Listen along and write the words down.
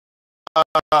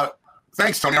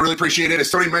Thanks, Tony. I really appreciate it.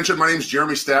 As Tony mentioned, my name is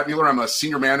Jeremy Stadmuller. I'm a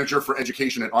senior manager for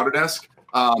education at Autodesk.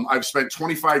 I've spent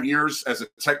 25 years as a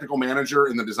technical manager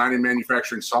in the design and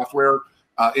manufacturing software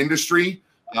industry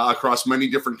across many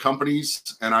different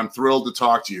companies, and I'm thrilled to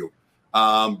talk to you.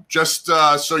 Just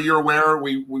so you're aware,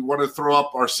 we want to throw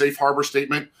up our safe harbor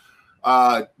statement.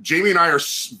 Jamie and I are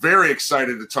very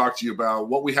excited to talk to you about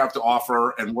what we have to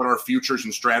offer and what our futures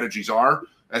and strategies are.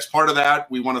 As part of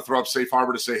that, we want to throw up safe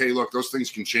harbor to say, hey, look, those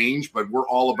things can change, but we're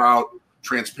all about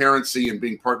transparency and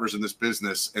being partners in this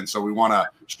business. And so we want to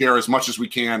share as much as we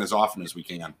can, as often as we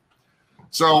can.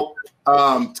 So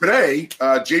today,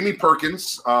 Jamie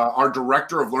Perkins, our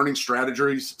Director of Learning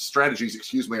Strategies, at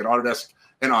Autodesk,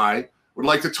 and I would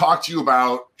like to talk to you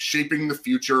about shaping the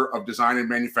future of design and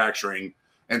manufacturing,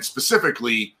 and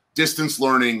specifically distance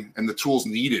learning and the tools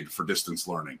needed for distance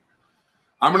learning.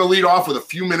 I'm going to lead off with a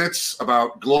few minutes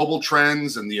about global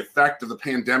trends and the effect of the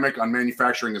pandemic on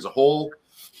manufacturing as a whole.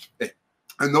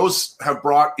 And those have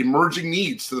brought emerging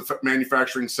needs to the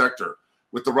manufacturing sector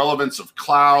with the relevance of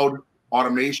cloud,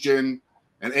 automation,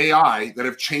 and AI that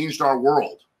have changed our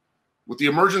world. With the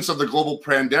emergence of the global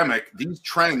pandemic, these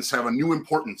trends have a new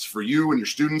importance for you and your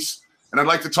students, and I'd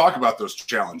like to talk about those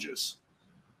challenges.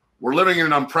 We're living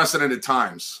in unprecedented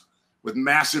times with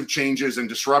massive changes and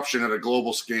disruption at a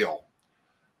global scale.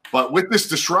 But with this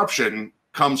disruption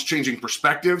comes changing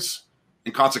perspectives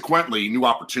and consequently new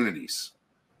opportunities.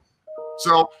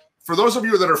 So for those of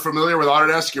you that are familiar with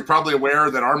Autodesk, you're probably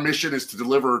aware that our mission is to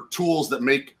deliver tools that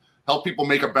help people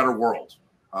make a better world.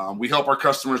 We help our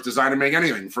customers design and make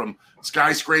anything from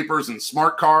skyscrapers and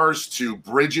smart cars to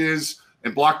bridges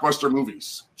and blockbuster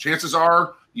movies. Chances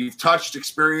are you've touched,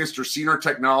 experienced, or seen our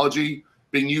technology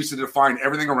being used to define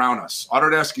everything around us.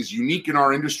 Autodesk is unique in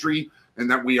our industry in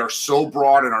that we are so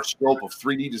broad in our scope of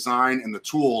 3D design and the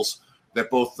tools that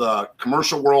both the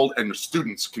commercial world and the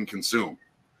students can consume.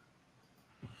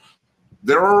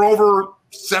 There are over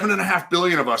 7.5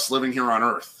 billion of us living here on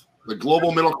Earth. The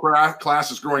global middle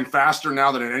class is growing faster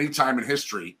now than at any time in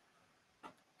history.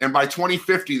 And by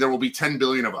 2050, there will be 10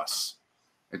 billion of us.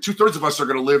 And 2/3 of us are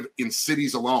going to live in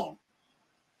cities alone.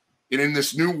 And in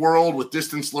this new world with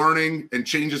distance learning and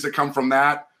changes that come from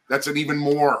that, that's an even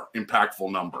more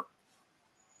impactful number.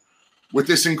 With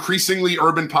this increasingly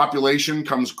urban population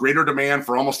comes greater demand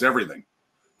for almost everything,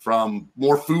 from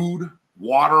more food,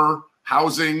 water,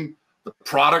 housing, the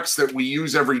products that we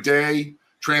use every day,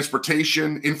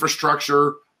 transportation,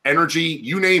 infrastructure, energy,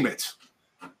 you name it.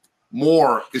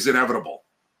 More is inevitable.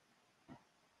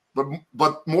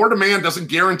 But more demand doesn't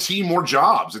guarantee more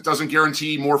jobs. It doesn't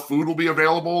guarantee more food will be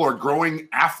available or growing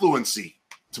affluency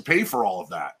to pay for all of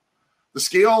that. The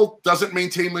scale doesn't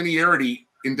maintain linearity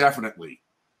indefinitely.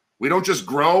 We don't just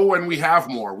grow and we have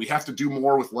more. We have to do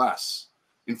more with less.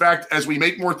 In fact, as we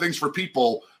make more things for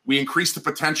people, we increase the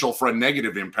potential for a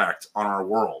negative impact on our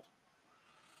world.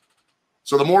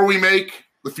 So the more we make,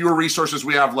 the fewer resources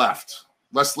we have left.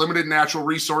 Less limited natural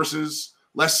resources,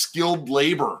 less skilled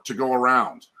labor to go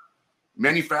around.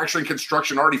 Manufacturing,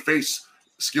 construction already face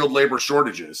skilled labor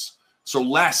shortages. So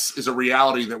less is a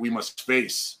reality that we must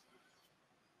face.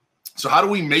 So how do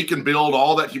we make and build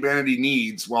all that humanity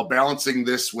needs while balancing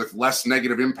this with less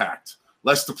negative impact,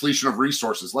 less depletion of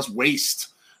resources, less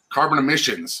waste, carbon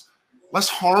emissions, less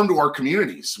harm to our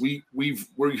communities? We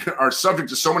are subject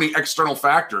to so many external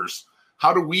factors.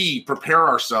 How do we prepare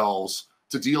ourselves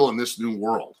to deal in this new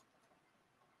world?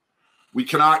 We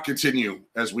cannot continue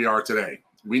as we are today.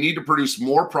 We need to produce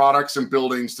more products and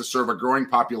buildings to serve a growing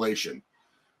population.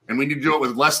 And we need to do it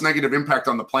with less negative impact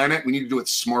on the planet. We need to do it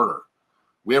smarter.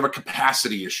 We have a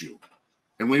capacity issue,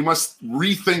 and we must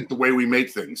rethink the way we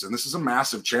make things. And this is a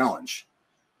massive challenge.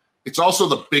 It's also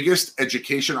the biggest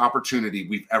education opportunity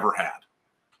we've ever had.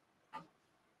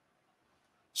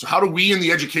 So how do we in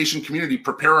the education community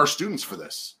prepare our students for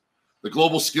this? The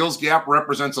global skills gap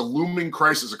represents a looming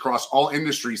crisis across all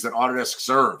industries that Autodesk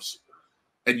serves.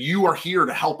 And you are here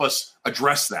to help us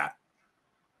address that.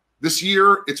 This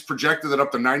year, it's projected that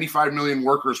up to 95 million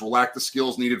workers will lack the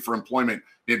skills needed for employment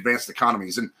in advanced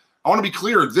economies. And I want to be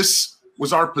clear, this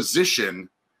was our position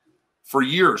for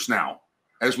years now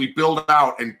as we build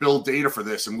out and build data for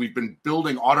this, and we've been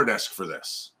building Autodesk for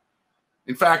this.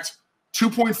 In fact,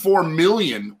 2.4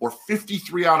 million, or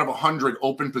 53 out of 100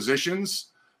 open positions,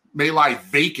 may lie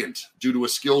vacant due to a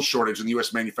skills shortage in the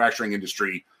U.S. manufacturing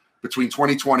industry between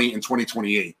 2020 and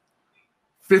 2028.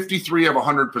 53 of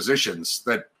 100 positions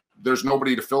that there's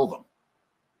nobody to fill them.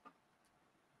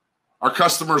 Our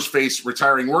customers face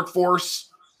retiring workforce,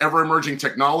 ever-emerging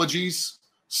technologies,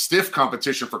 stiff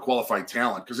competition for qualified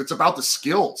talent, because it's about the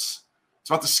skills.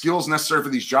 It's about the skills necessary for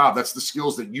these jobs. That's the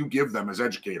skills that you give them as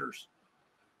educators.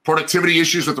 productivity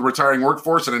issues with the retiring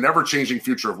workforce, and an ever-changing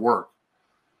future of work.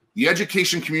 The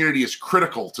education community is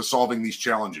critical to solving these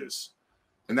challenges.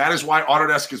 And that is why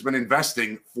Autodesk has been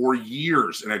investing for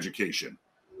years in education.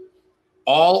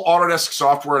 All Autodesk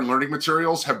software and learning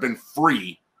materials have been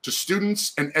free to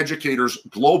students and educators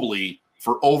globally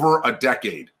for over a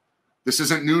decade. This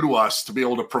isn't new to us to be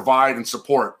able to provide and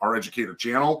support our educator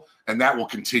channel, and that will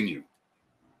continue.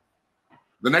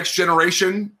 The next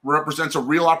generation represents a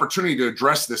real opportunity to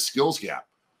address this skills gap.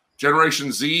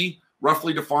 Generation Z,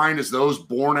 roughly defined as those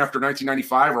born after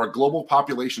 1995, are a global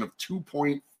population of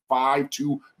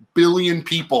 2.52 billion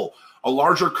people, a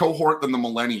larger cohort than the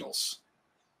millennials.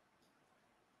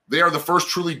 They are the first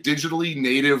truly digitally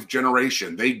native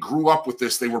generation. They grew up with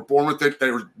this. They were born with it. They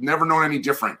were never known any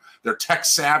different. They're tech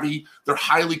savvy, they're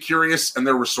highly curious, and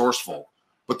they're resourceful.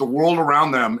 But the world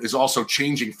around them is also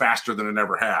changing faster than it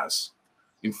ever has.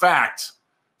 In fact,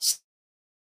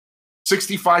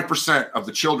 65% of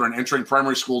the children entering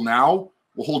primary school now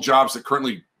will hold jobs that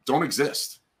currently don't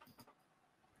exist.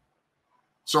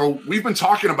 So we've been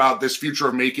talking about this future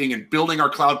of making and building our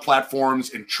cloud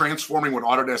platforms and transforming what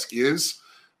Autodesk is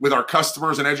with our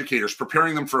customers and educators,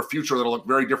 preparing them for a future that'll look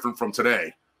very different from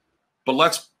today. But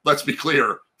let's be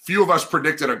clear, few of us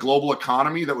predicted a global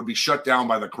economy that would be shut down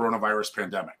by the coronavirus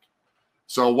pandemic.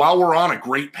 So while we're on a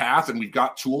great path and we've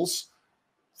got tools,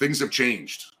 things have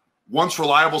changed. Once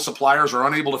reliable suppliers are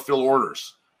unable to fill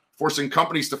orders, forcing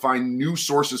companies to find new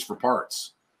sources for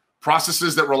parts.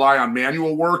 Processes that rely on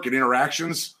manual work and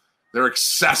interactions, they're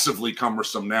excessively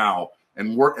cumbersome now,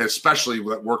 and especially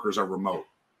that workers are remote.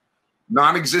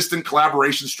 Non-existent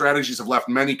collaboration strategies have left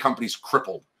many companies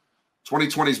crippled.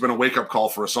 2020 has been a wake-up call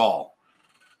for us all.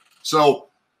 So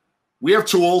we have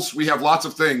tools, we have lots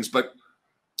of things, but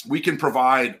we can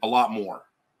provide a lot more.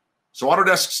 So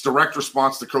Autodesk's direct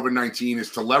response to COVID-19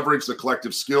 is to leverage the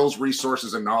collective skills,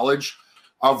 resources, and knowledge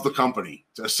of the company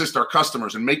to assist our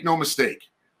customers. And make no mistake,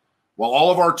 while all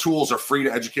of our tools are free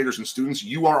to educators and students,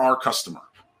 you are our customer.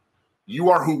 You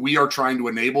are who we are trying to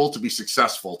enable to be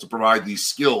successful, to provide these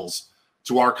skills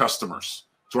to our customers,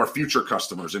 to our future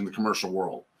customers in the commercial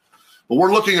world. But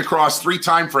we're looking across 3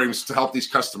 timeframes to help these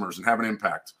customers and have an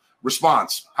impact.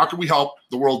 Response: how can we help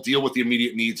the world deal with the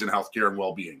immediate needs in healthcare and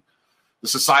well-being? The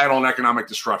societal and economic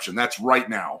disruption, that's right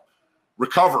now.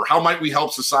 Recover: how might we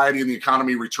help society and the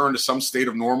economy return to some state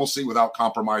of normalcy without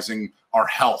compromising our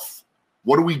health?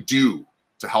 What do we do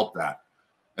to help that?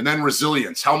 And then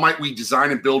resilience: how might we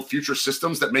design and build future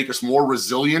systems that make us more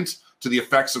resilient to the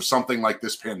effects of something like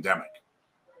this pandemic?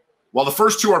 While the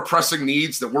first 2 are pressing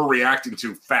needs that we're reacting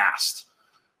to fast,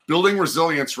 building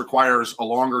resilience requires a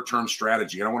longer-term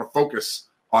strategy, and I want to focus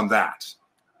on that.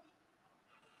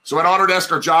 So at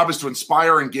Autodesk, our job is to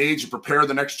inspire, engage, and prepare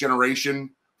the next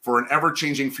generation for an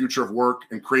ever-changing future of work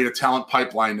and create a talent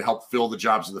pipeline to help fill the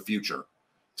jobs of the future.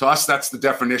 To us, that's the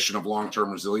definition of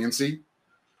long-term resiliency.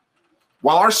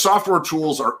 While our software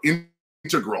tools are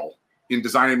integral in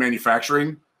design and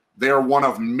manufacturing, they are one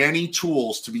of many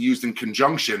tools to be used in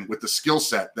conjunction with the skill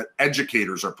set that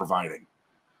educators are providing.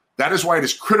 That is why it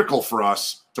is critical for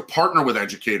us to partner with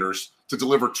educators to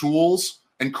deliver tools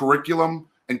and curriculum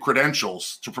and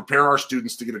credentials to prepare our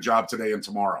students to get a job today and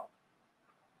tomorrow.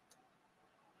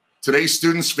 Today's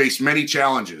students face many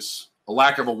challenges: a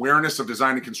lack of awareness of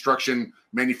design and construction,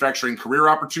 manufacturing career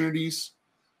opportunities,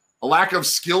 a lack of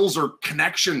skills or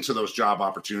connection to those job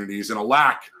opportunities, and a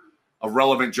lack of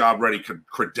relevant job-ready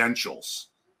credentials.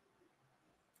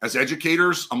 As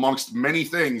educators, amongst many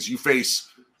things, you face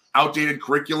outdated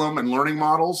curriculum and learning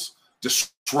models,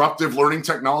 disruptive learning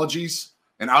technologies,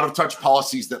 and out-of-touch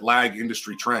policies that lag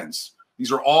industry trends.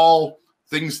 These are all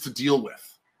things to deal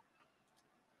with.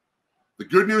 The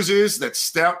good news is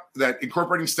that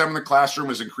incorporating STEM in the classroom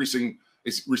is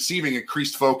receiving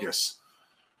increased focus.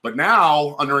 But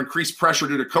now, under increased pressure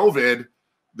due to COVID,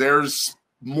 there's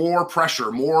more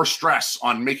pressure, more stress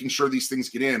on making sure these things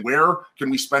get in. Where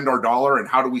can we spend our dollar, and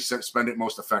how do we spend it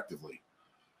most effectively?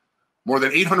 More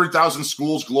than 800,000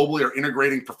 schools globally are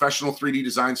integrating professional 3D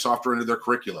design software into their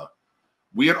curricula.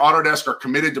 We at Autodesk are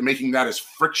committed to making that as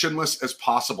frictionless as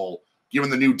possible, given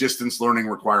the new distance learning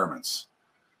requirements.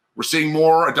 We're seeing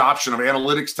more adoption of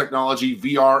analytics technology,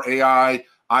 VR, AI,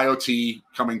 IoT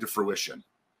coming to fruition.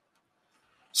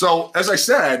 So, as I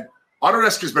said,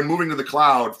 Autodesk has been moving to the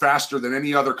cloud faster than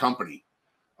any other company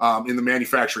in the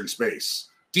manufacturing space.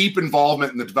 Deep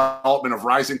involvement in the development of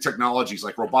rising technologies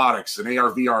like robotics and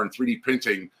AR, VR, and 3D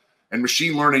printing and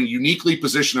machine learning uniquely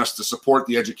position us to support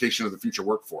the education of the future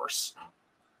workforce.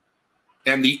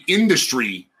 And the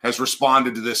industry has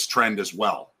responded to this trend as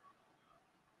well.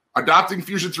 Adopting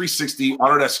Fusion 360,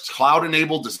 Autodesk's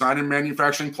cloud-enabled design and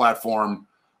manufacturing platform,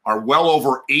 are well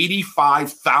over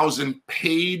 85,000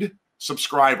 paid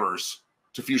subscribers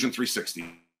to Fusion 360,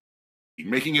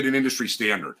 making it an industry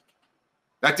standard.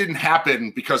 That didn't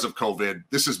happen because of COVID.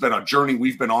 This has been a journey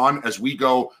we've been on as we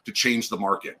go to change the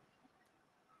market.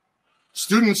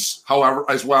 Students, however,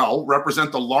 as well,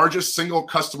 represent the largest single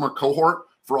customer cohort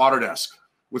for Autodesk,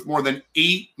 with more than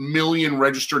 8 million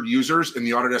registered users in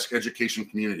the Autodesk education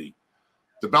community.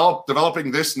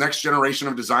 Developing this next generation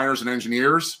of designers and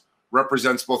engineers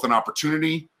represents both an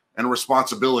opportunity and a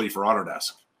responsibility for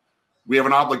Autodesk. We have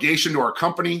an obligation to our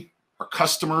company, our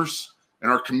customers, and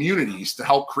our communities to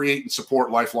help create and support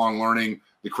lifelong learning,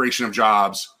 the creation of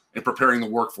jobs, and preparing the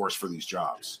workforce for these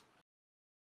jobs.